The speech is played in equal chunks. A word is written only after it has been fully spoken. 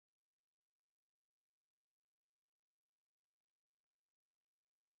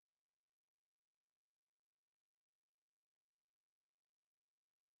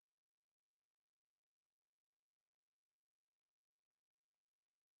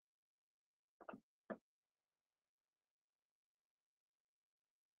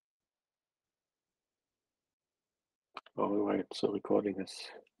All right, so recording is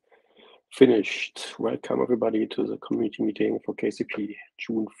finished. Welcome everybody to the community meeting for KCP,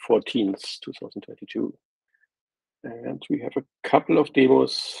 June 14th, 2022. And we have a couple of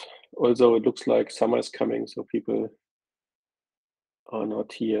demos, although it looks like summer is coming, so people are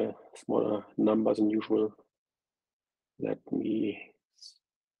not here, smaller numbers than usual. Let me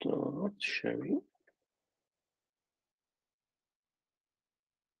start sharing.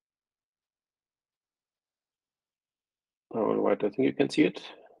 All right, I think you can see it.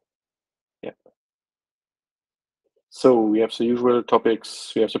 Yeah. So we have the usual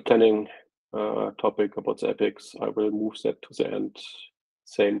topics. We have the planning topic about the epics. I will move that to the end.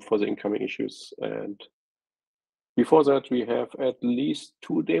 Same for the incoming issues. And before that, we have at least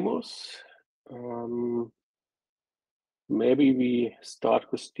 2 demos. Maybe we start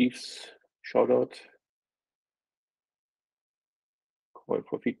with Steve's shout out. Call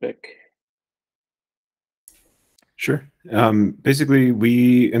for feedback. Sure. Basically,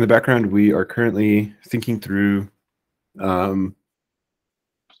 we in the background, we are currently thinking through cluster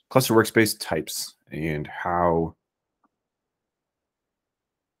workspace types and how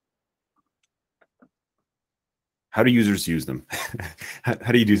do users use them?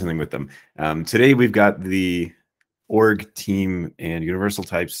 How do you do something with them? Today, we've got the org, team, and universal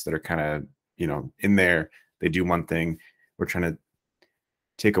types that are kind of, in there. They do one thing. We're trying to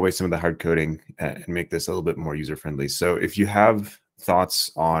take away some of the hard coding and make this a little bit more user-friendly. So if you have thoughts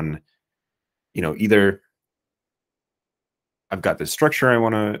on, either I've got this structure I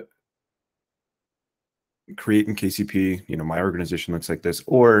want to create in KCP, my organization looks like this,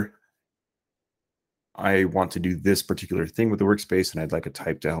 or I want to do this particular thing with the workspace and I'd like a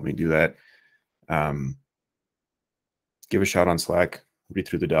type to help me do that, give a shout on Slack, read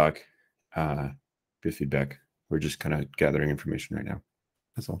through the doc, give feedback. We're just kind of gathering information right now.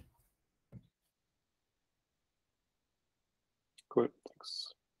 That's all. Cool,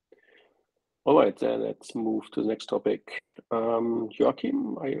 thanks. All right, then let's move to the next topic.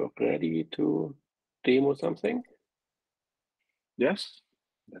 Joachim, are you ready to demo something? Yes.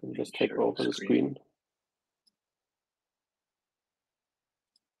 Just take over the screen.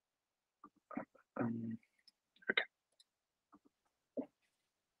 Okay.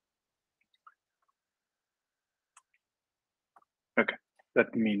 Okay.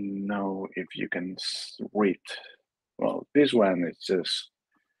 Let me know if you can read. Well, this one is just,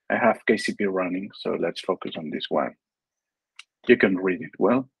 I have KCP running, so let's focus on this one. You can read it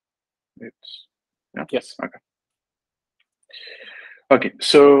well. It's, yeah? Yes. Okay. Okay,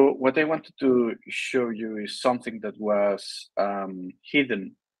 so what I wanted to show you is something that was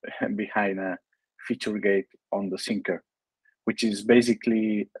hidden behind a feature gate on the Syncer, which is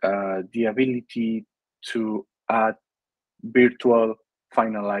basically the ability to add virtual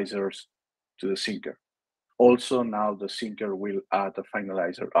finalizers to the Syncer. Also, now the Syncer will add a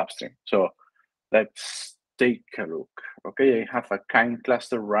finalizer upstream. So let's take a look. Okay, I have a kind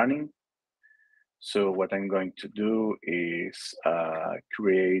cluster running. So what I'm going to do is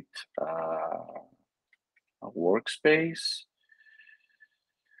create a workspace,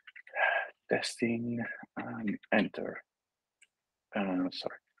 testing, and enter.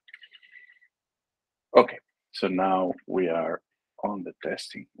 Sorry. Okay, so now we are on the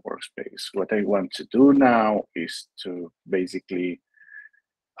testing workspace. What I want to do now is to basically,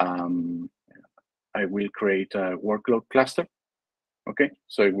 I will create a workload cluster. Okay,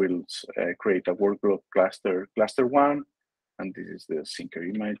 so I will create a workload cluster, cluster 1, and this is the Syncer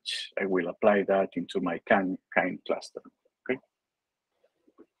image. I will apply that into my kind cluster. Okay,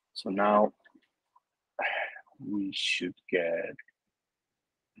 so now we should get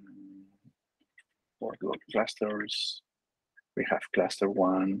workload clusters. We have cluster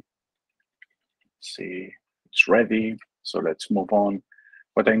 1. Let's see, it's ready. So let's move on.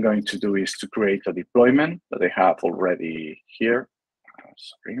 What I'm going to do is to create a deployment that I have already here.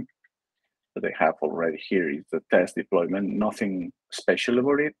 Sorry, that I have already here is the test deployment. Nothing special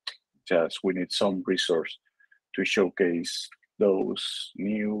about it. Just we need some resource to showcase those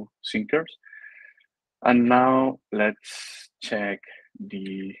new Syncers. And now let's check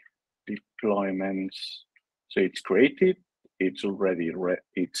the deployments. So it's created. It's already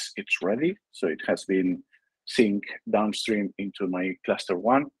it's ready. So it has been synced downstream into my cluster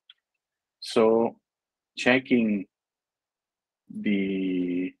 1. So checking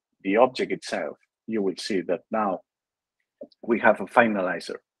the object itself, you will see that now we have a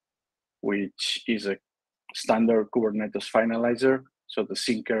finalizer, which is a standard Kubernetes finalizer. So the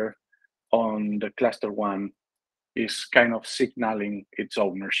Syncer on the cluster 1 is kind of signaling its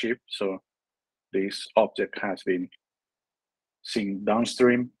ownership. So this object has been synced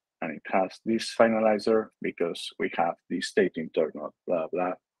downstream. and it has this finalizer because we have the state internal blah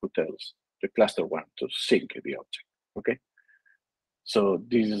blah who tells the cluster one to sync the object. Okay, so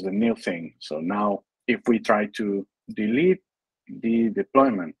this is the new thing. So now if we try to delete the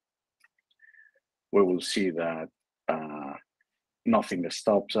deployment, we will see that nothing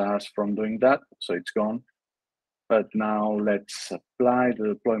stops us from doing that, so it's gone. But now let's apply the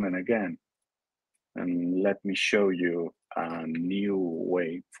deployment again, and let me show you a new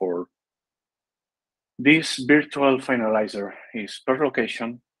way for this virtual finalizer. Is per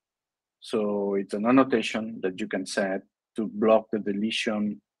location, so it's an annotation that you can set to block the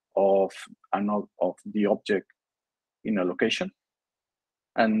deletion of the object in a location,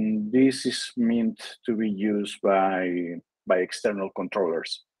 and this is meant to be used by external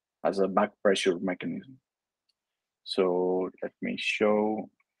controllers as a back pressure mechanism. So let me show.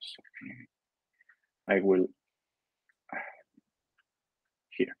 I will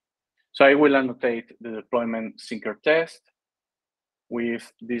here. So I will annotate the deployment syncer test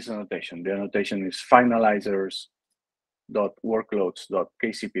with this annotation. The annotation is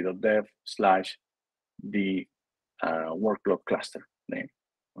finalizers.workloads.kcp.dev/the workload cluster name.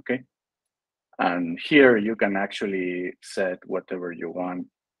 Okay. And here you can actually set whatever you want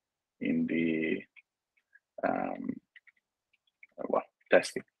in the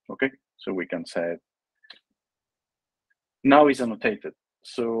testing. Okay, so we can set. Now it's annotated.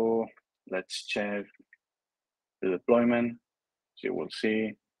 So let's check the deployment. So you will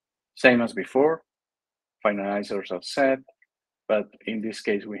see same as before. Finalizers are set, but in this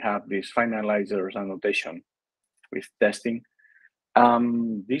case we have this finalizers annotation with testing.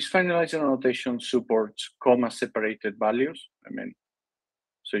 This finalizer annotation supports comma-separated values. I mean,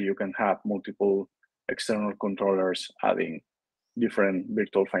 so you can have multiple external controllers adding different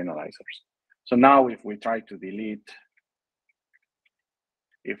virtual finalizers. So now if we try to delete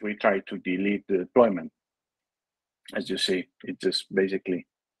the deployment, as you see, it just basically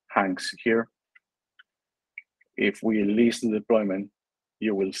hangs here. If we list the deployment,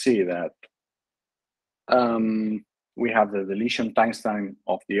 you will see that we have the deletion timestamp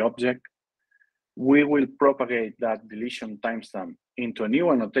of the object. We will propagate that deletion timestamp into a new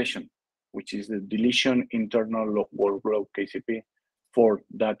annotation, which is the deletion internal workload KCP for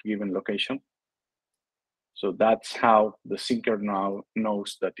that given location. So that's how the syncer now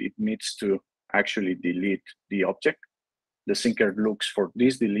knows that it needs to actually delete the object. The syncer looks for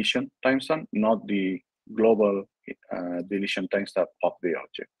this deletion timestamp, not the global deletion timestamp of the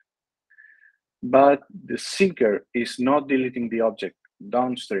object. But the syncer is not deleting the object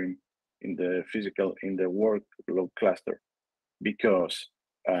downstream in the workload cluster because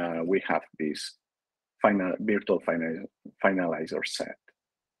we have this virtual finalizer set.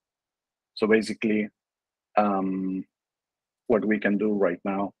 So basically, what we can do right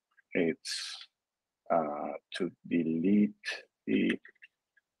now is to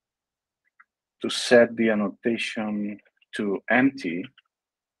set the annotation to empty.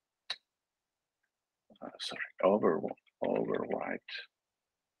 Overwrite.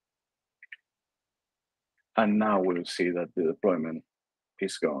 And now we'll see that the deployment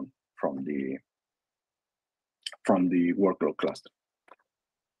is gone from the workload cluster.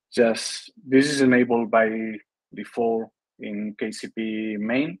 Just this is enabled by default in KCP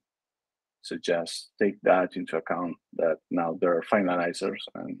main. So just take that into account that now there are finalizers,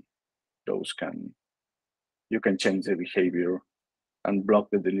 and those you can change the behavior and block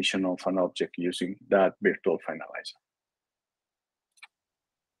the deletion of an object using that virtual finalizer.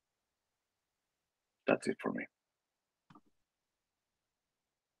 That's it for me.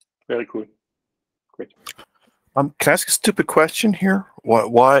 Very cool. Great. Can I ask a stupid question here?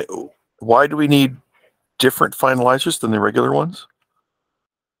 Why do we need different finalizers than the regular ones?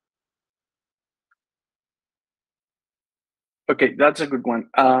 Okay, that's a good one.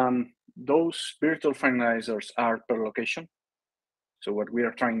 Those virtual finalizers are per location. So what we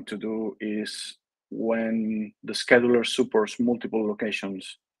are trying to do is when the scheduler supports multiple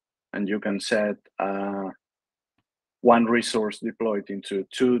locations and you can set one resource deployed into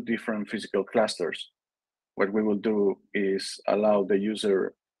 2 different physical clusters, what we will do is allow the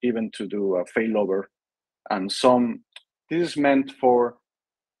user even to do a failover. And this is meant for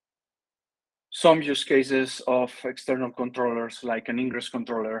some use cases of external controllers, like an ingress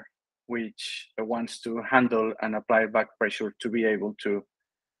controller, which wants to handle and apply back pressure to be able to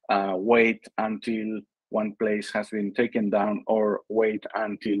wait until one place has been taken down or wait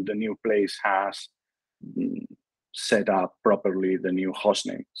until the new place has set up properly the new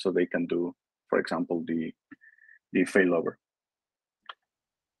hostname, so they can do, for example, the failover.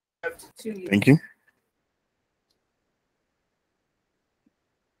 Thank you.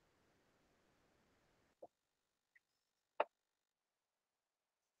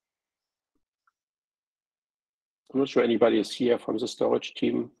 not sure anybody is here from the storage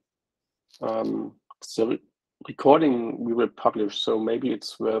team. The recording we will publish, so maybe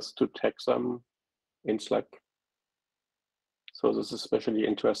it's worth to tag them in Slack. So this is especially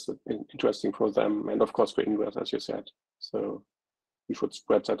interesting for them, and of course for Ingress, as you said. So we should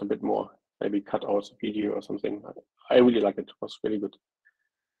spread that a bit more. Maybe cut out a video or something. I really like it. It was really good.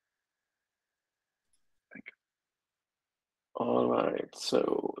 Thank you. All right,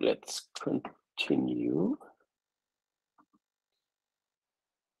 so let's continue.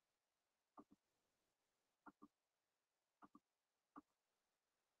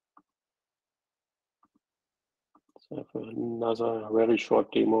 So I have another very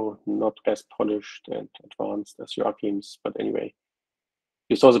short demo, not as polished and advanced as Joachim's, but anyway.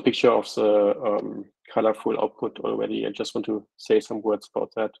 You saw the picture of the colorful output already. I just want to say some words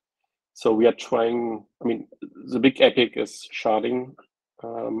about that. So we are trying, I mean, the big epic is sharding,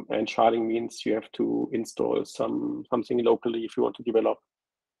 and sharding means you have to install something locally if you want to develop.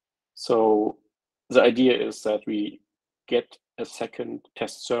 So the idea is that we get a second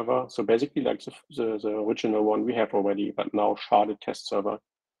test server. So basically like the original one we have already, but now sharded test server.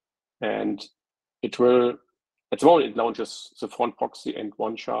 And it will, at the moment, it launches the front proxy and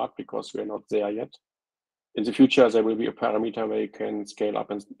one shard because we're not there yet. In the future, there will be a parameter where you can scale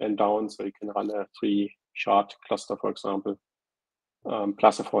up and down. So you can run a 3-shard cluster, for example,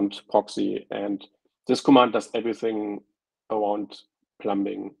 plus a front proxy. And this command does everything around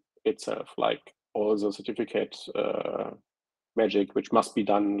plumbing itself, like all the certificate magic, which must be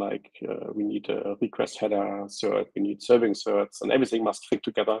done. Like we need a request header cert, we need serving certs, and everything must fit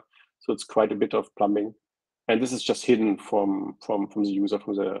together. So it's quite a bit of plumbing. And this is just hidden from the user,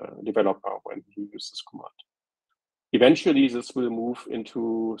 from the developer when he uses this command. Eventually, this will move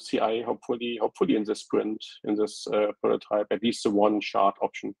into CI, hopefully in this sprint, in this prototype, at least the one shard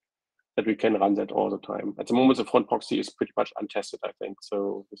option that we can run that all the time. At the moment, the front proxy is pretty much untested, I think.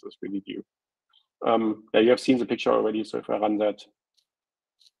 So this is really new. Yeah, you have seen the picture already. So if I run that,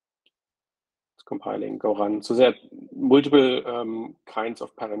 it's compiling, go run. So there are multiple kinds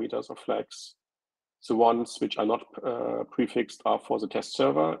of parameters or flags. The ones which are not prefixed are for the test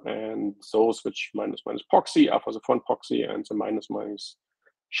server, and those which minus proxy are for the front proxy, and the minus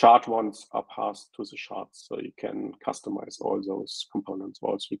shard ones are passed to the shards. So you can customize all those components,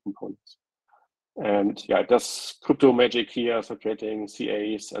 all 3 components. And yeah, it does crypto magic here, so creating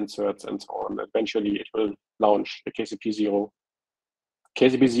CAs and certs and so on. Eventually, it will launch the KCP 0.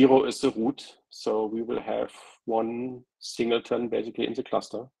 KCP 0 is the root, so we will have one singleton basically in the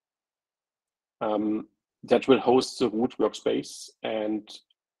cluster. That will host the root workspace, and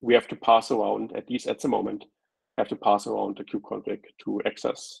we have to pass around, at least at the moment, have to pass around the kubeconfig to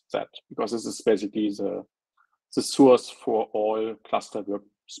access that, because this is basically the source for all cluster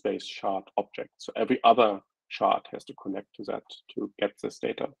workspace shard objects. So every other shard has to connect to that to get this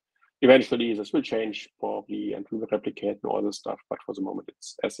data. Eventually, this will change probably, and we will replicate and all this stuff, but for the moment,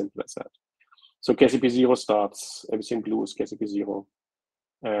 it's as simple as that. So KCP 0 starts, everything blue is KCP 0.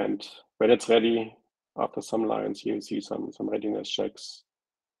 And when it's ready, after some lines, you'll see some readiness checks.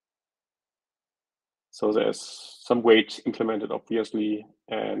 So there's some weight implemented, obviously.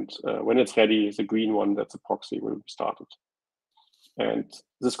 And when it's ready, the green one, that's a proxy, will be started. And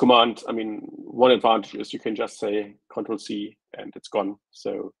this command, I mean, one advantage is you can just say Control-C and it's gone.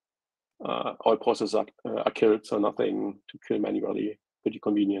 So all processes are killed, so nothing to kill manually, pretty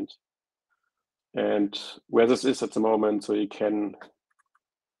convenient. And where this is at the moment, so you can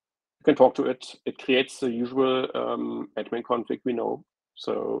talk to it. It creates the usual admin config we know.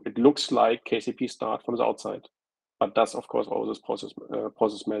 So it looks like KCP start from the outside, but does, of course, all this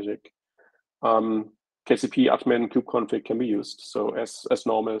process magic. KCP admin kubeconfig can be used. So as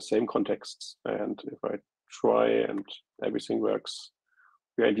normal, same contexts. And if I try and everything works,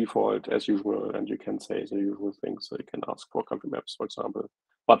 we are in default as usual, and you can say the usual things. So you can ask for country maps, for example,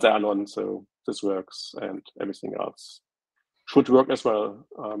 but there are none. So this works, and everything else should work as well.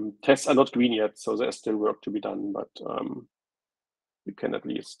 Tests are not green yet, so there's still work to be done, but you can at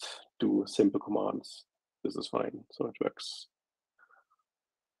least do simple commands. This is fine, so it works.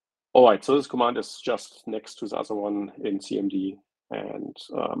 All right, so this command is just next to the other one in CMD, and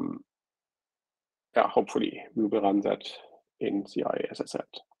yeah, hopefully we will run that in CI, as I said.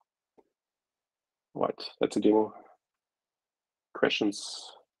 All right, that's a demo.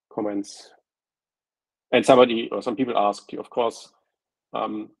 Questions, comments? And somebody or some people asked, of course,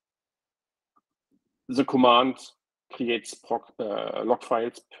 the command creates log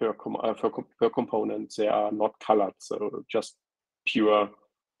files per component. They are not colored, so just pure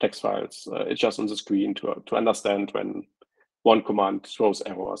text files. It's just on the screen to understand when one command throws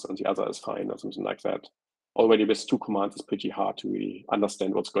errors and the other is fine or something like that. already with 2 commands, it's pretty hard to really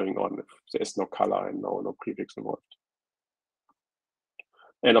understand what's going on if there's no color and no prefix involved.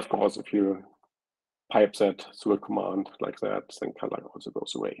 And of course, if you pipe that through a command like that, then color also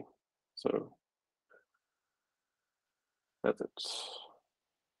goes away. So that's it.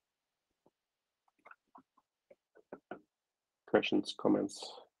 Questions, comments?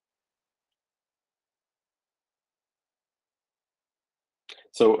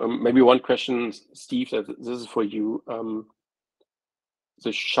 So maybe one question, Steve, that this is for you. The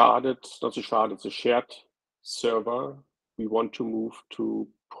sharded, not the sharded, the shared server, we want to move to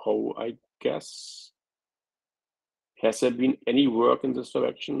Pro, I guess. Has there been any work in this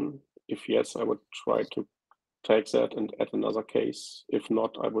direction? If yes, I would try to take that and add another case. If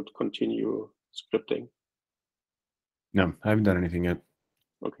not, I would continue scripting. No, I haven't done anything yet.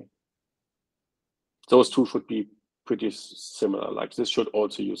 Okay. Those two should be pretty similar. Like this should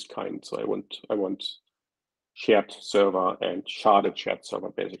also use kind. So I want shared server and sharded shared server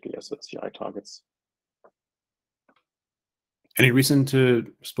basically as the CI targets. Any reason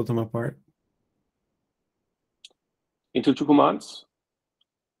to split them apart? Into 2 commands?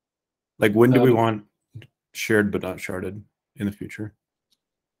 Like when do we want shared but not sharded in the future?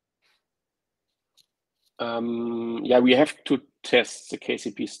 Yeah, we have to test the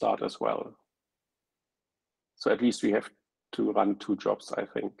KCP start as well. So at least we have to run 2 jobs, I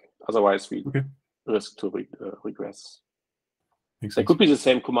think. Otherwise, we risk to regress. It could be the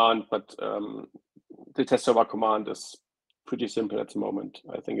same command, but the test server command is pretty simple at the moment.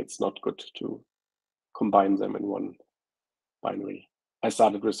 I think it's not good to combine them in one binary. I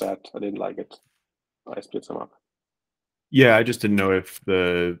started with that. I didn't like it. I split them up. Yeah, I just didn't know if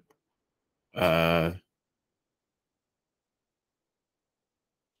the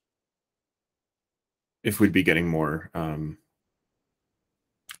if we'd be getting more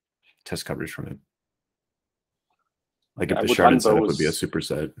test coverage from it. Like if the sharded setup would be a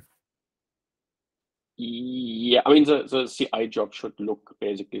superset. Yeah, I mean, the CI job should look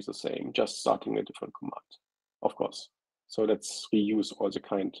basically the same, just starting a different command, of course. So let's reuse all the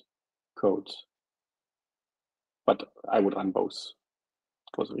kind code. But I would run both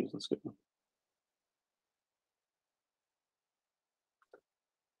for the reasons given.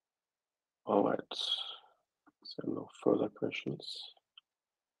 All right. So no further questions.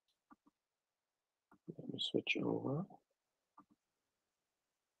 Let me switch over.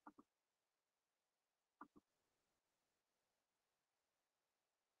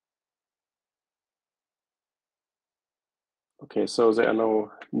 Okay, so there are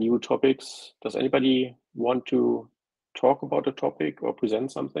no new topics. Does anybody want to talk about a topic or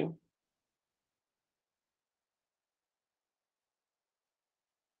present something?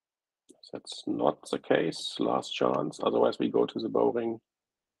 That's not the case. Last chance. Otherwise, we go to the boring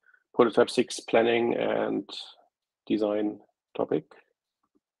prototype 6 planning and design topic.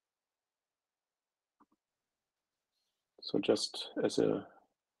 So just as a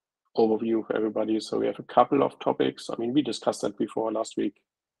overview for everybody. So we have a couple of topics. I mean, we discussed that before last week.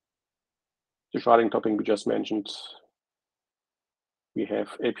 The sharding topic we just mentioned. We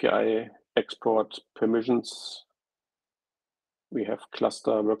have API export permissions. We have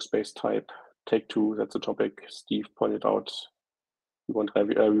cluster workspace type. Take 2, that's a topic Steve pointed out. We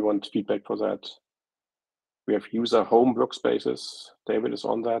want feedback for that. We have user home workspaces. David is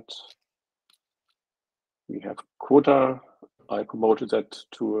on that. We have quota. I promoted that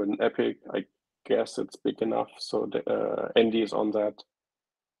to an epic. I guess it's big enough. So Andy is on that.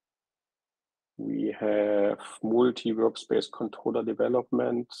 We have multi-workspace controller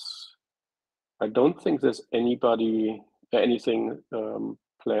development. I don't think there's anything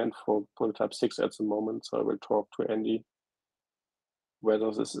planned for prototype 6 at the moment. So I will talk to Andy whether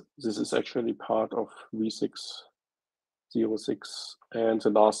this is actually part of v6.06. And the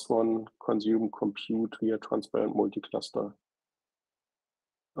last one, consume compute via transparent multi-cluster.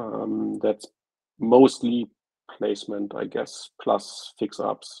 That's mostly placement, I guess, plus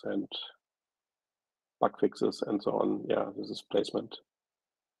fix-ups and bug fixes and so on. Yeah, this is placement.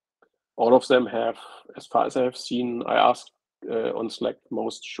 All of them have, as far as I have seen, I asked on Slack,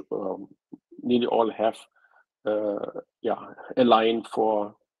 nearly all have a line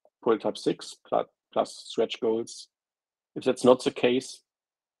for prototype 6 plus stretch goals. If that's not the case,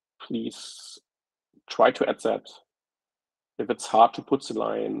 please try to add that. If it's hard to put the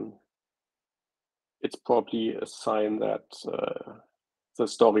line, it's probably a sign that the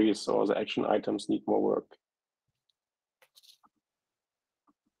stories or the action items need more work.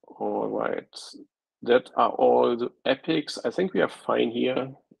 All right, that are all the epics. I think we are fine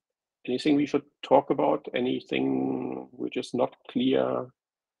here. Anything we should talk about? Anything which is not clear,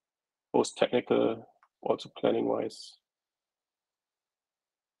 most technical? also planning wise.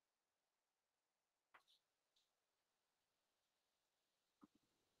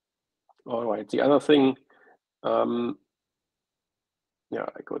 All right, the other thing, yeah,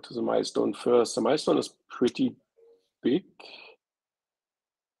 I go to the milestone first. The milestone is pretty big.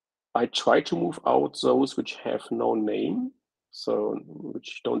 I try to move out those which have no name, so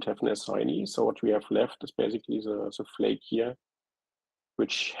which don't have an assignee. So what we have left is basically the flake here,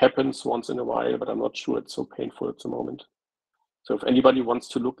 which happens once in a while, but I'm not sure it's so painful at the moment. So if anybody wants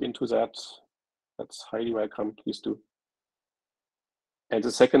to look into that, that's highly welcome, please do. And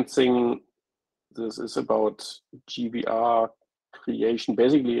the second thing, this is about GVR creation.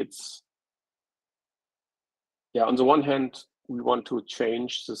 Basically, it's, yeah, on the one hand, we want to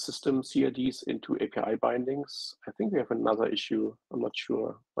change the system CRDs into API bindings. I think we have another issue. I'm not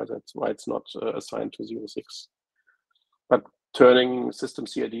sure why it's not assigned to 06. But turning system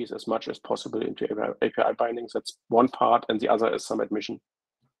CRDs as much as possible into API bindings, that's one part, and the other is some admission.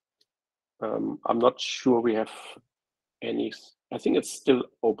 I'm not sure we have any. I think it's still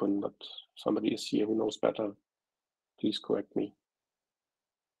open, but somebody is here who knows better. Please correct me.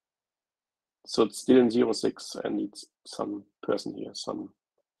 So it's still in 06 and needs some person here, some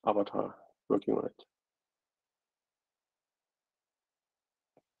avatar working on it.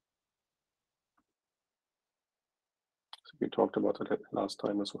 So we talked about it last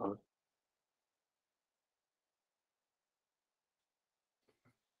time as well.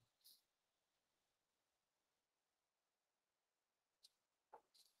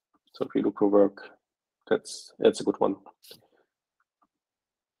 So if we look for work, that's a good one.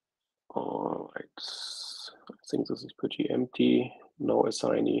 All right, I think this is pretty empty. No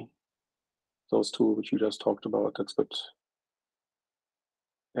assignee. Those two which you just talked about, that's good.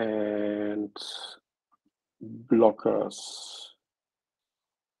 And blockers.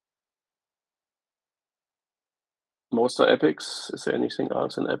 Most are epics. Is there anything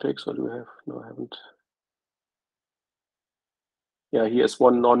else in epics, or do we have? No, I haven't. Yeah, here's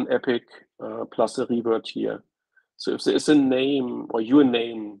one non-epic plus a revert here. So if there is a name or your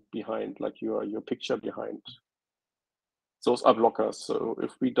name behind, like your picture behind, those are blockers. So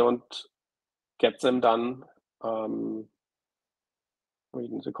if we don't get them done, I mean,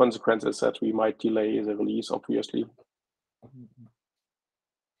 the consequence is that we might delay the release, obviously.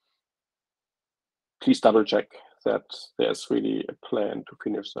 Please double check that there's really a plan to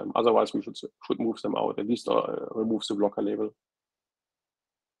finish them. Otherwise, we should move them out, at least remove the blocker label.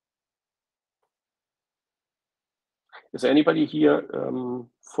 Is there anybody here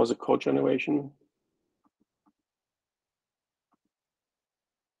for the code generation?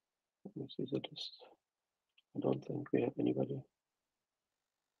 Let me see the list. I don't think we have anybody.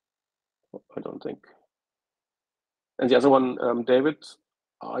 I don't think. And the other one, David,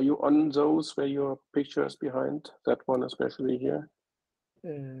 are you on those where your picture is behind? That one especially here?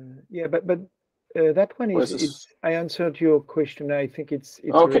 Yeah, but that one is I answered your question. I think it's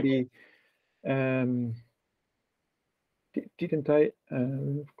okay. Already. Didn't I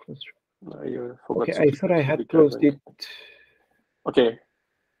close? No, you forgot. Okay, I thought I had closed it. Okay,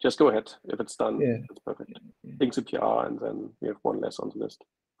 just go ahead. If it's done, yeah, it's perfect. Link the PR, and then we have one less on the list.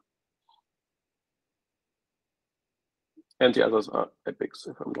 And the others are epics,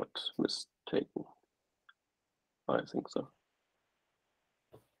 if I'm not mistaken. I think so.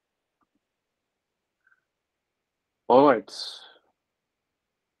 All right.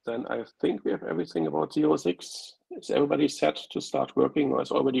 Then I think we have everything about 06. Is everybody set to start working, or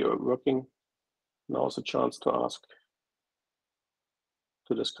is already working? Now's a chance to ask,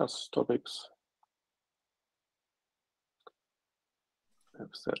 to discuss topics. If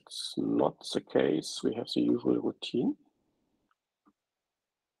that's not the case, we have the usual routine.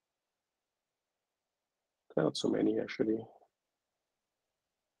 There are not so many, actually.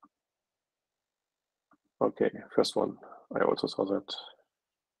 Okay, first one. I also saw that.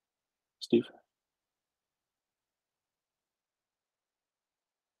 Steve?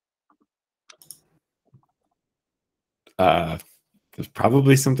 There's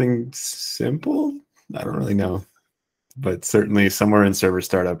probably something simple. I don't really know, but certainly somewhere in server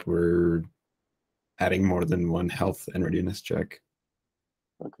startup, we're adding more than one health and readiness check.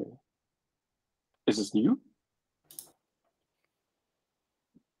 Okay. Is this new?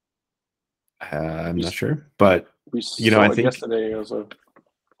 I'm not sure, but you know, I think yesterday also.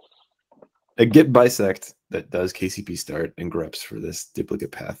 A git bisect that does KCP start and greps for this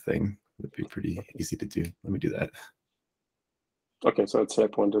duplicate path thing would be pretty easy to do. Let me do that. Okay, so it's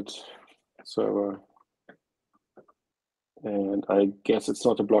pointed server. And I guess it's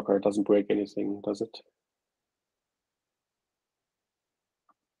not a blocker. It doesn't break anything, does it?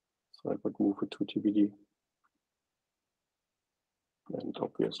 So I would move it to TBD. And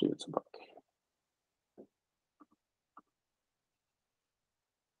obviously it's a bug.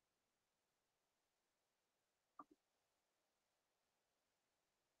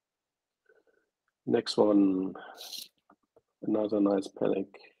 Next one, another nice panic.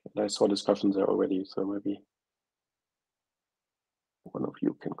 And I saw discussions there already, so maybe one of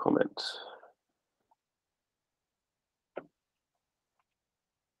you can comment.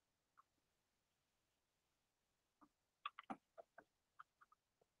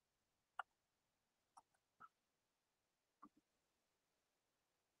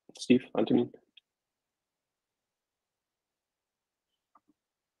 Steve, Anthony?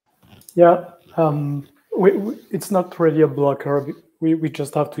 Yeah, it's not really a blocker. We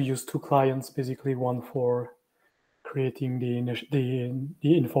just have to use two clients, basically one for creating the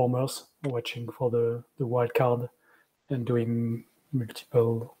informers, watching for the wildcard, and doing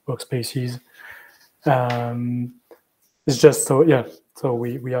multiple workspaces. It's just so, yeah, so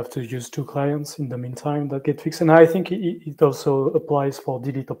we have to use two clients in the meantime that get fixed. And I think it also applies for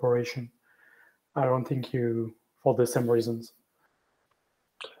delete operation. I don't think for the same reasons.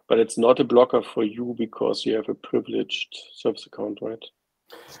 But it's not a blocker for you because you have a privileged service account, right?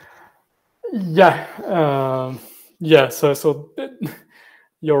 Yeah, yeah. So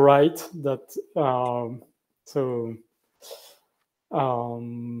you're right that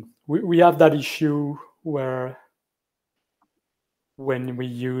we have that issue where when we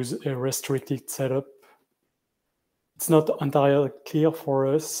use a restricted setup, it's not entirely clear for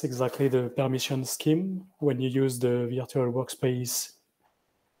us exactly the permission scheme when you use the virtual workspace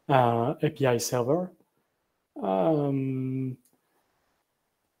API server.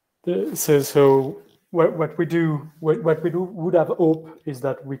 So what we do would have hope is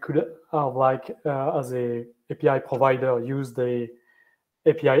that we could have, like, as a API provider, use the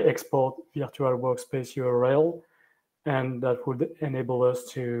API export virtual workspace URL, and that would enable us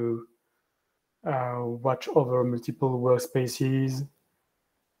to watch over multiple workspaces.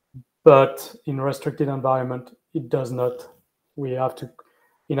 But in restricted environment, it does not. We have to,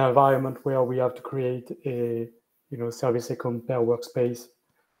 in an environment where we have to create a service account per workspace,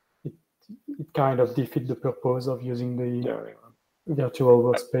 it kind of defeats the purpose of using the virtual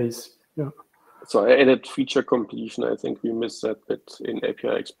workspace. Yeah. So I added feature completion. I think we missed that bit in API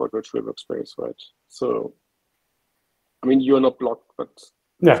export virtual workspace, right? So, I mean, you're not blocked, but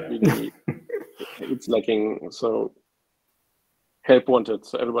yeah, really, it's lacking. So help wanted.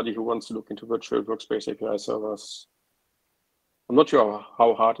 So everybody who wants to look into virtual workspace API servers, I'm not sure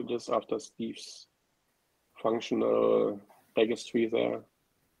how hard it is after Steve's functional registry there.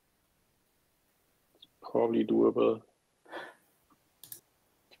 It's probably doable.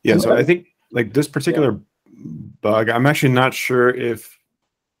 Yeah, so I think like this particular bug, I'm actually not sure if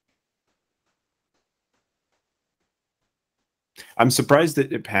I'm surprised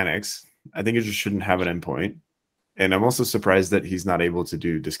that it panics. I think it just shouldn't have an endpoint. And I'm also surprised that he's not able to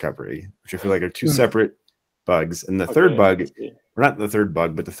do discovery, which I feel like are two separate bugs. And the third bug, or not the third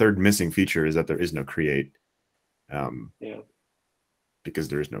bug, but the third missing feature is that there is no create. Because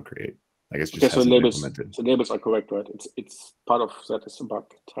there is no create. Like it's just so labels. So labels are correct, right? It's part of that is a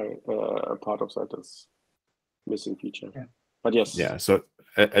bug. Part of that is missing feature. Yeah. But yes. Yeah. So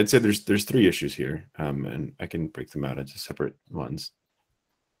I'd say there's three issues here, and I can break them out into separate ones.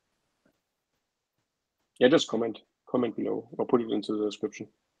 Yeah, just comment below or put it into the description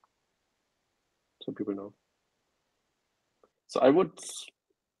so people know. So I would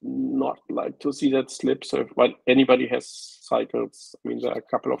not like to see that slip. So if anybody has cycles, I mean, there are a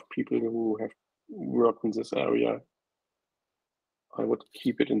couple of people who have worked in this area. I would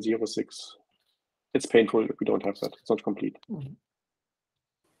keep it in 0.6. It's painful if we don't have that. It's not complete.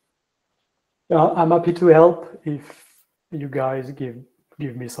 I'm happy to help if you guys give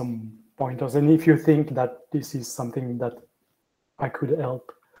me some pointers, and if you think that this is something that I could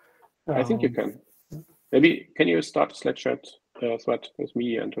help. I think you can. Maybe can you start a Slack chat thread with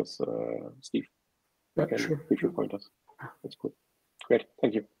me and with Steve? Yeah, sure. Give you pointers. That's good. Great.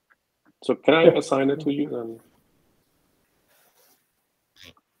 Thank you. So can I assign it to you then?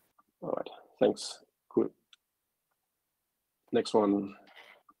 All right. Thanks. Cool. Next one.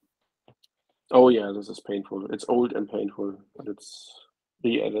 Oh yeah, this is painful. It's old and painful, but it's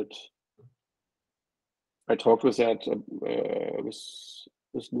re-added. I talked with that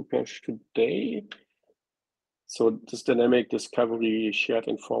with Lukash today. So this dynamic discovery shared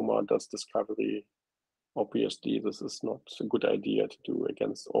informer does discovery. Obviously, this is not a good idea to do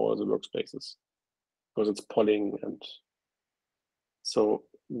against all the workspaces because it's polling, and so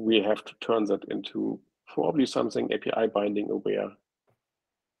we have to turn that into probably something API binding aware.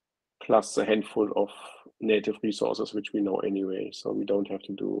 plus a handful of native resources, which we know anyway, so we don't have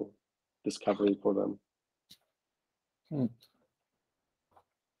to do discovery for them.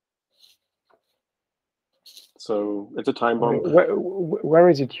 So it's a time bomb. Where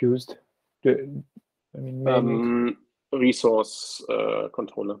is it used? I mean, mainly resource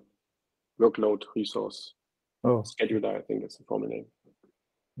controller, workload resource scheduler. I think it's the formal name.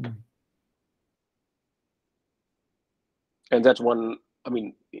 And that one, I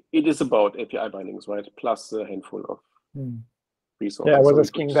mean, it is about API bindings, right? Plus a handful of resources. Yeah, I was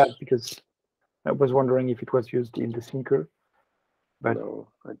asking that because I was wondering if it was used in the Syncer. But no,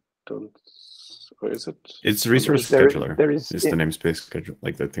 I don't. Or is it? It's a resource scheduler. It's the namespace schedule,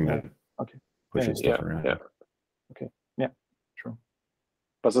 like the thing that pushes stuff around. Yeah. Okay. Yeah. True.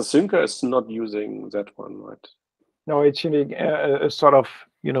 But the Syncer is not using that one, right? No, it's using a sort of,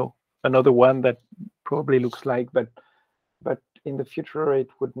 another one that probably looks like, but in the future it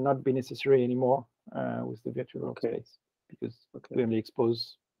would not be necessary anymore with the virtual workspace because we only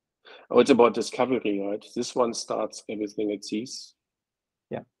expose. Oh, it's about discovery, right? This one starts everything it sees.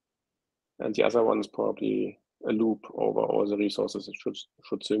 Yeah. And the other one is probably a loop over all the resources it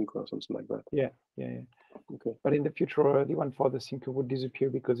should sync or something like that. Yeah. Okay. But in the future, the one for the Syncer would disappear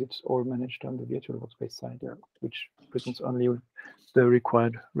because it's all managed on the virtual workspace side, which presents only the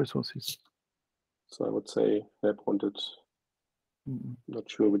required resources. So I would say they wanted. Not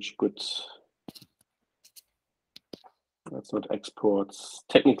sure which goods. That's not exports.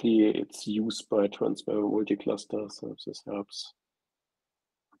 Technically, it's used by Transparent Multi-Cluster, so this helps.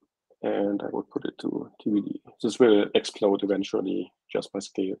 And I would put it to TBD. This will explode eventually just by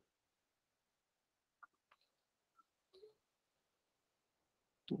scale.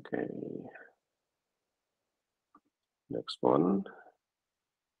 Okay. Next one.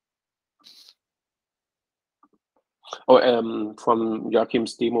 Oh, from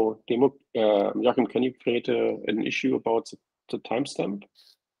Joachim's demo. Joachim, can you create an issue about the timestamp?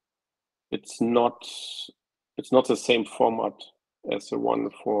 It's not the same format as the one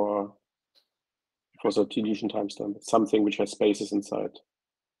for the deletion timestamp. It's something which has spaces inside.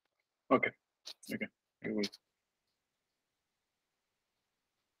 Okay.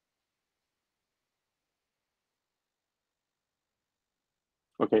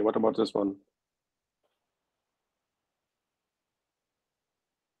 Okay, what about this one?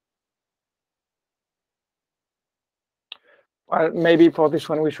 Well, maybe for this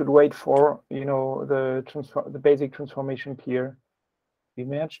one we should wait for the basic transformation peer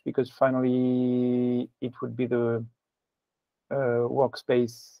image, because finally it would be the virtual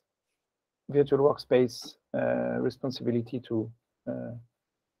workspace responsibility to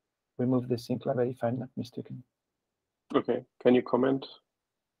remove the sync level, if I'm not mistaken. Okay, can you comment?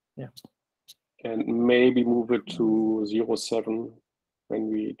 Yeah. And maybe move it to 0.7 when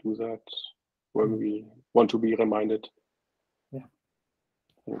we do that, when we want to be reminded. Yeah.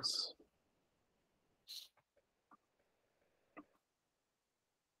 Thanks.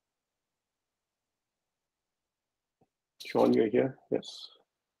 Sean, you're here? Yes.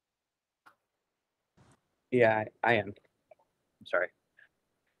 Yeah, I am. I'm sorry.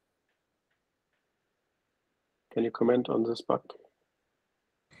 Can you comment on this bug?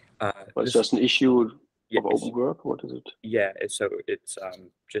 It's This, just an issue of open work. What is it? Yeah, so it's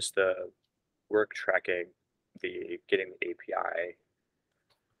just the work tracking, getting the API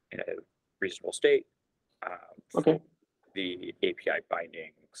in a reasonable state. Okay. The API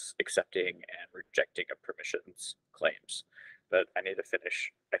bindings, accepting and rejecting of permissions claims. But I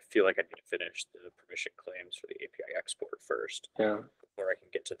feel like I need to finish the permission claims for the API export first. Yeah. Before I can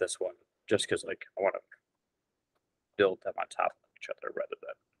get to this one, just because I want to build them on top of each other rather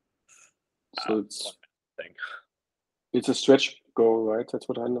than so it's a stretch goal, right? That's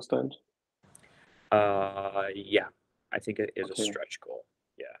what I understand. Yeah, I think it is a stretch goal.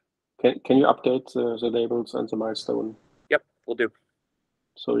 Yeah. Can you update the labels and the milestone? Yep, we'll do.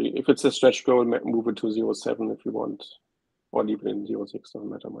 So if it's a stretch goal, move it to 0.7 if you want, or leave it in 0.6, doesn't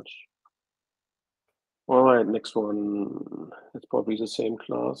matter much. All right, next one. It's probably the same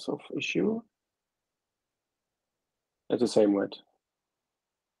class of issue. It's the same, right?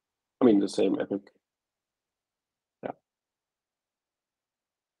 I mean, the same epic. Yeah.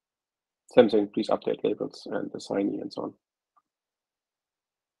 Same thing, please update labels and assignee and so on.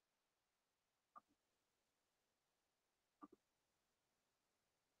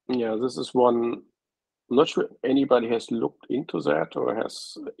 Yeah, this is one. I'm not sure anybody has looked into that or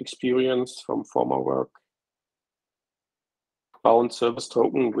has experience from former work. Bound service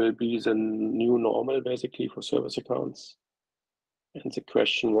token will be the new normal basically for service accounts. And the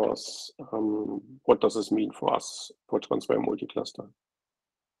question was, what does this mean for us for Transparent Multi-Cluster?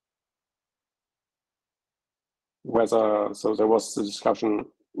 whether, so there was the discussion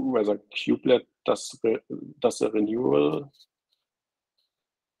whether kubelet does the renewal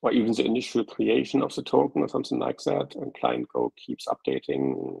or even the initial creation of the token or something like that, and client Go keeps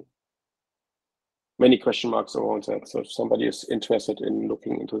updating. Many question marks around that. So if somebody is interested in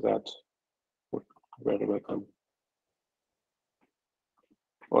looking into that, would be very welcome.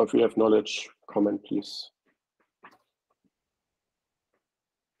 Or if you have knowledge, comment, please.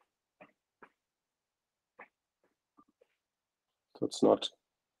 So it's not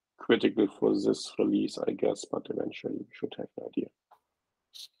critical for this release, I guess, but eventually we should have an idea.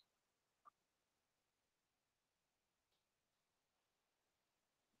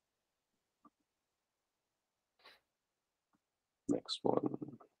 Next one.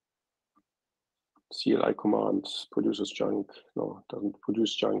 CLI command produces junk. No, doesn't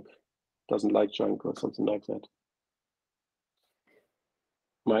produce junk. Doesn't like junk or something like that.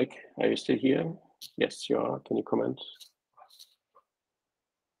 Mike, are you still here? Yes, you are. Can you comment?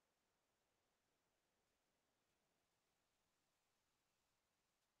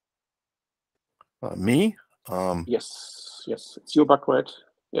 Me? Yes, it's your bug, right?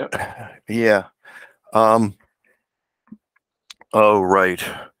 Yeah. Yeah. Oh, right.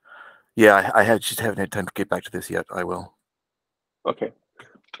 Yeah, I just haven't had time to get back to this yet. I will. Okay.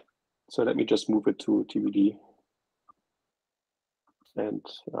 So let me just move it to TBD and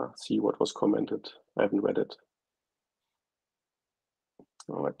see what was commented. I haven't read it.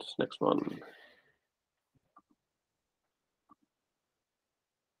 All right, next one.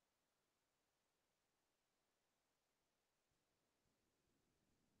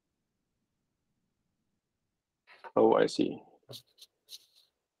 Oh, I see.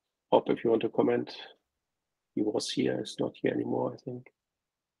 Bob, if you want to comment, he was here, is not here anymore, I think.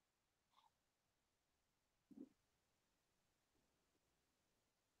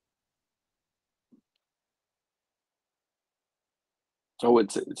 Oh,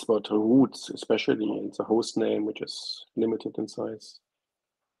 it's about the roots, especially in the host name, which is limited in size.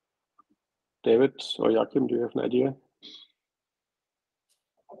 David or Joachim, do you have an idea?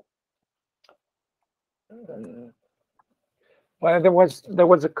 Well, there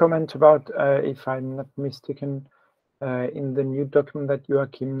was a comment about, if I'm not mistaken, in the new document that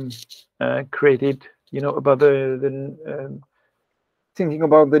Joachim created, about the thinking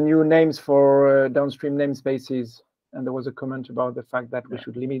about the new names for downstream namespaces, and there was a comment about the fact that we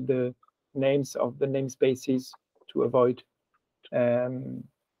should limit the names of the namespaces to avoid having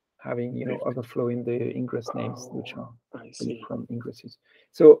overflow in the ingress names, which are from ingresses.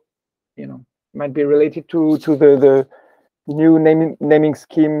 So might be related to the new naming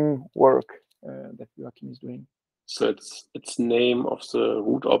scheme work that Joachim is doing. So it's name of the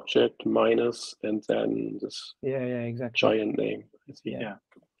root object minus and then this exactly giant name. I see. Yeah.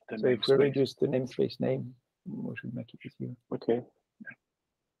 So if we reduce the namespace name, we should make it easier. Okay.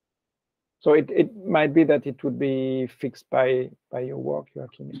 So it might be that it would be fixed by your work,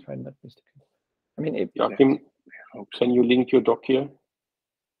 Joachim, if I'm not mistaken. I mean, Joachim, can you link your doc here?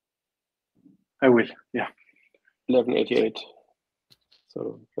 I will. Yeah. 1188.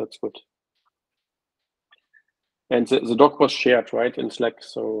 So that's good. And the doc was shared, right, in Slack.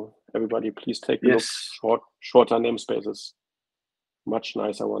 So everybody, please take a look. Shorter namespaces, much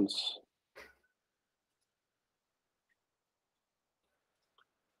nicer ones.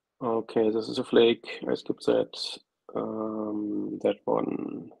 Okay, this is a flake. I skipped that. That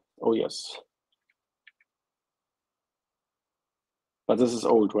one. Oh yes. But this is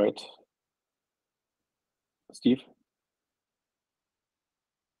old, right? Steve?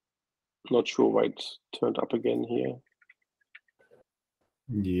 Not sure why it turned up again here.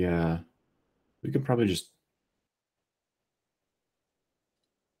 Yeah, we could probably just.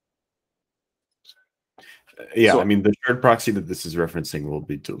 Yeah, I mean, the shared proxy that this is referencing will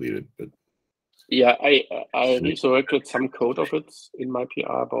be deleted, but. Yeah, I resurrected some code of it in my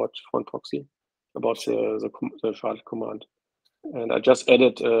PR about front proxy, about the shard command, and I just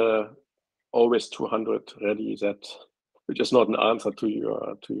added always 200 ready that, which is not an answer to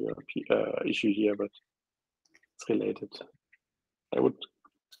your issue here, but it's related. I would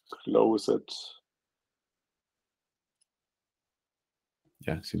close it.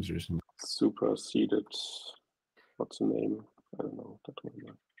 Yeah, seems reasonable. Superseded. What's the name? I don't know. That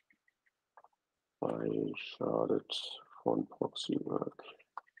one. By sharded front proxy work.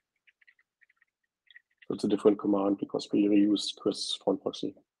 It's a different command because we reused Chris front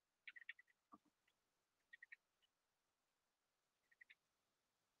proxy.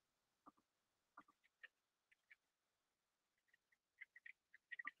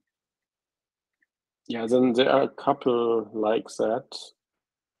 Yeah, then there are a couple like that,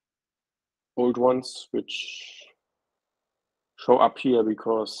 old ones, which show up here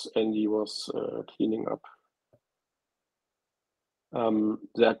because Andy was cleaning up.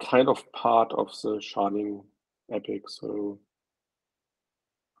 They're kind of part of the sharding epic, so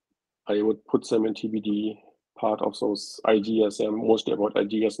I would put them in TBD. Part of those ideas, they're mostly about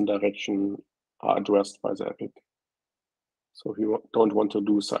ideas and direction, are addressed by the epic. So if you don't want to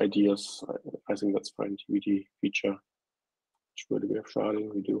do the ideas, I think that's fine. TBD feature. Sure, do we have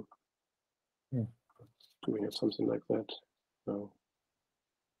sharding? We do. Yeah. Do we have something like that? No.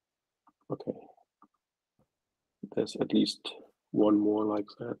 Okay. There's at least one more like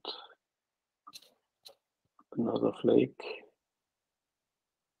that. Another flake.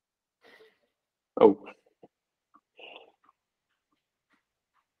 Oh.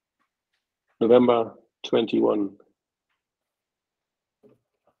 November 21.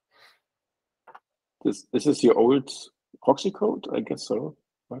 This is your old proxy code, I guess so,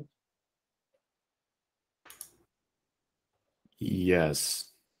 right?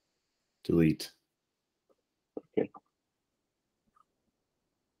 Yes. Delete. Okay.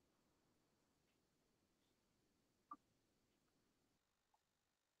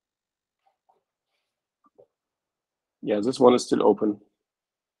 Yeah, this one is still open.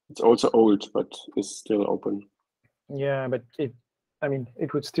 It's also old, but is still open. Yeah, but it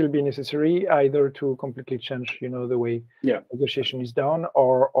would still be necessary either to completely change, the way negotiation is done,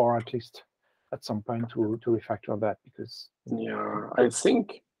 or at least at some point to refactor that, because yeah, I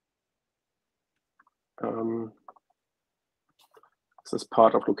think this is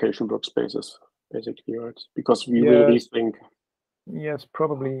part of location workspaces, basically, right? Because we will rethink. Yes,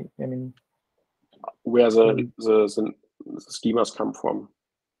 probably. Where the schemas come from.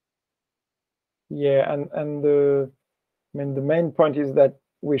 Yeah, and the main point is that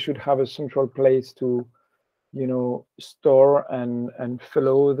we should have a central place to, store and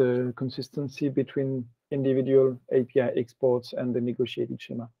follow the consistency between individual API exports and the negotiated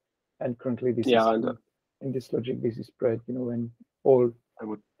schema. And currently, this is in this logic, this is spread, and all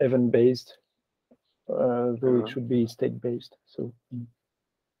event-based, though it should be state-based. So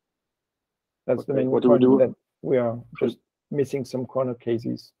that's the main point, that we are just missing some corner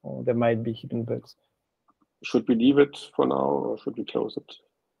cases, or there might be hidden bugs. Should we leave it for now, or should we close it?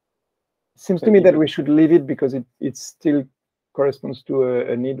 Seems to me that we should leave it, because it still corresponds to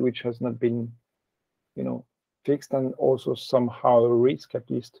a need which has not been, fixed, and also somehow a risk, at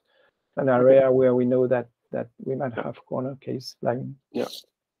least an area where we know that we might have corner case lying. Yeah.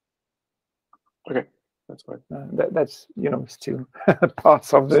 Okay, that's fine. That's still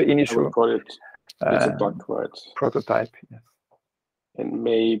parts of the initial. I would call it. It's a bug, right? Prototype. Yes. And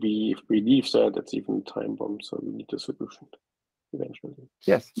maybe if we leave that, it's even time bomb. So we need a solution eventually.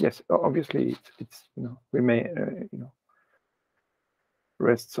 Yes. Obviously, it's we may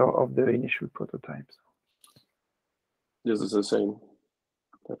rests of the initial prototypes. This is the same.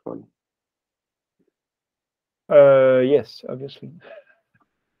 That one. Yes, obviously.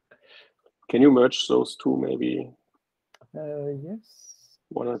 Can you merge those two, maybe? Yes.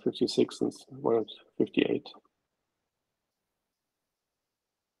 156 and 158.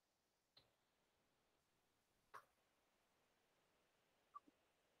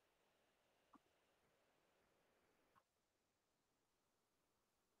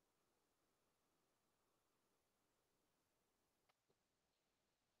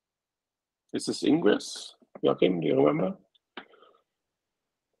 Is this Ingress? Joachim, do you remember?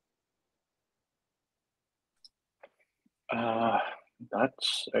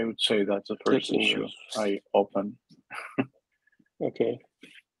 I would say that's the first issue I open. Okay.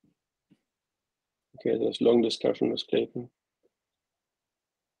 Okay, there's long discussion with Clayton.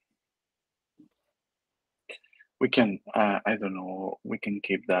 We can, I don't know, we can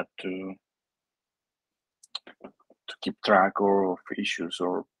keep that to keep track of issues,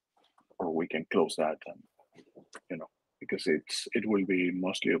 or we can close that, and because it will be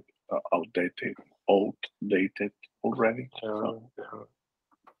mostly outdated already.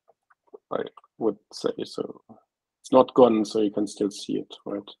 I would say so. It's not gone, so you can still see it,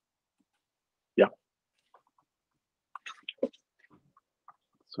 right? Yeah.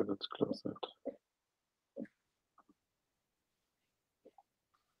 So let's close that.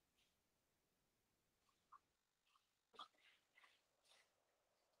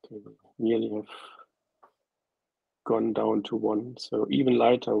 Okay, we nearly have gone down to 1, so even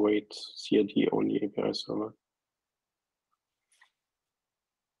lighter weight CRD only API server.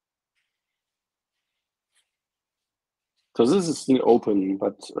 So this is still open,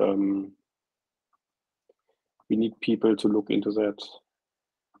 but we need people to look into that.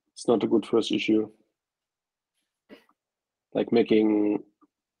 It's not a good first issue. Like making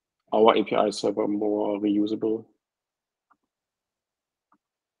our API server more reusable.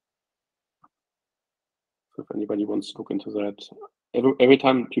 if anybody wants to look into that. Every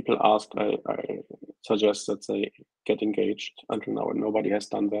time people ask, I suggest that they get engaged. Until now, nobody has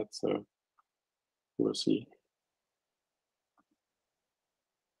done that, so we'll see.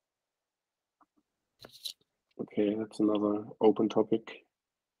 Okay, that's another open topic.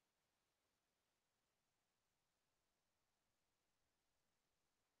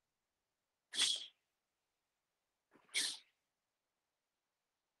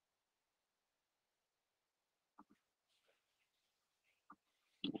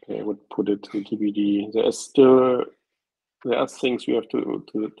 Okay, I would put it to TBD. There are things we have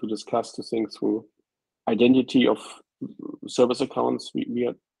to discuss to think through. Identity of service accounts, we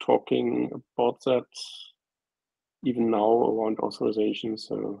are talking about that even now around authorization,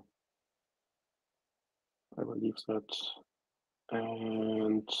 so I will leave that.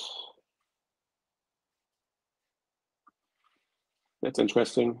 And that's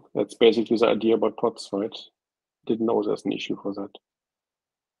interesting. That's basically the idea about pods, right? Didn't know there's an issue for that.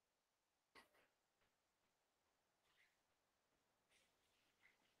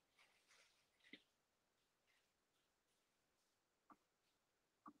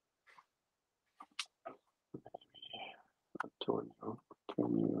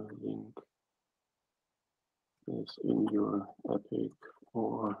 Antonio, link is in your Epic,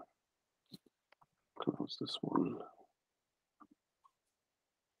 or close this one.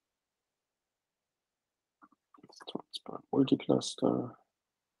 Let's transfer multi-cluster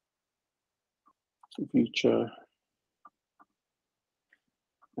feature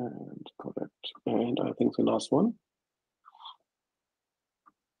and correct. And I think the last one.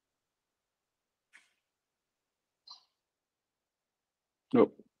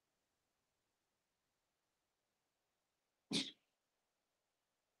 Nope.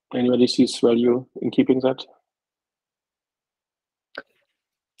 Anybody sees value in keeping that?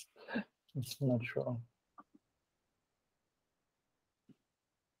 I'm not sure.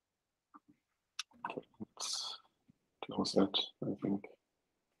 Okay, let's close that, I think.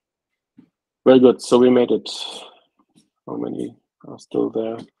 Very good. So we made it. How many are still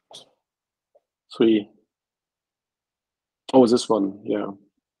there? 3. Oh, this one, yeah.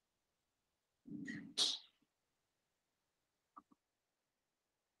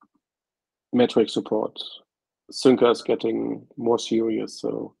 Metric support. Synca is getting more serious,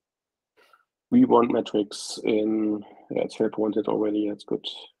 so we want metrics in, yeah, it's help wanted already, that's good.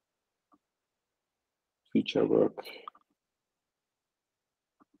 Feature work.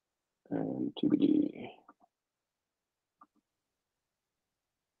 And TBD.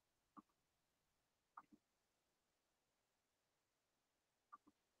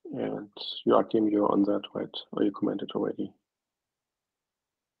 And Joachim, you're on that, right? Or you commented already?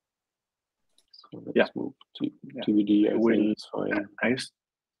 So let's move to TBD. I think it's fine.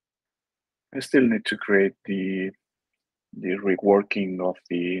 I still need to create the reworking of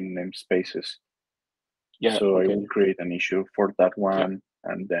the namespaces. Yeah. So okay. I will create an issue for that one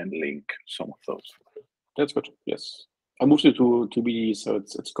and then link some of those. That's good. Yes. I moved it to TBD, so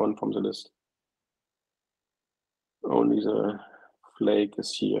it's gone from the list. Only the flake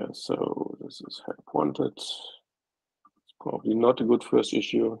is here, so this is help wanted. It's probably not a good first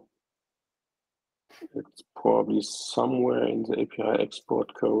issue. It's probably somewhere in the API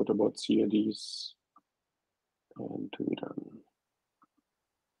export code about CRDs and to be done.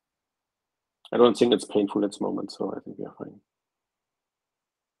 I don't think it's painful at this moment, so I think we are fine.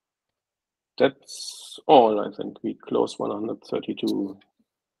 That's all, I think. We closed 132,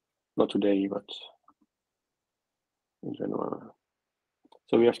 not today, but in general.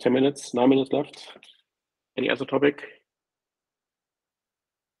 So we have 10 minutes, 9 minutes left. Any other topic?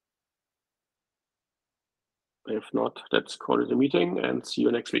 If not, let's call it a meeting and see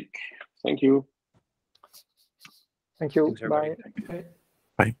you next week. Thank you. Thank you. Thanks, everybody. Bye.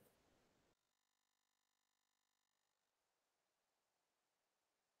 Bye.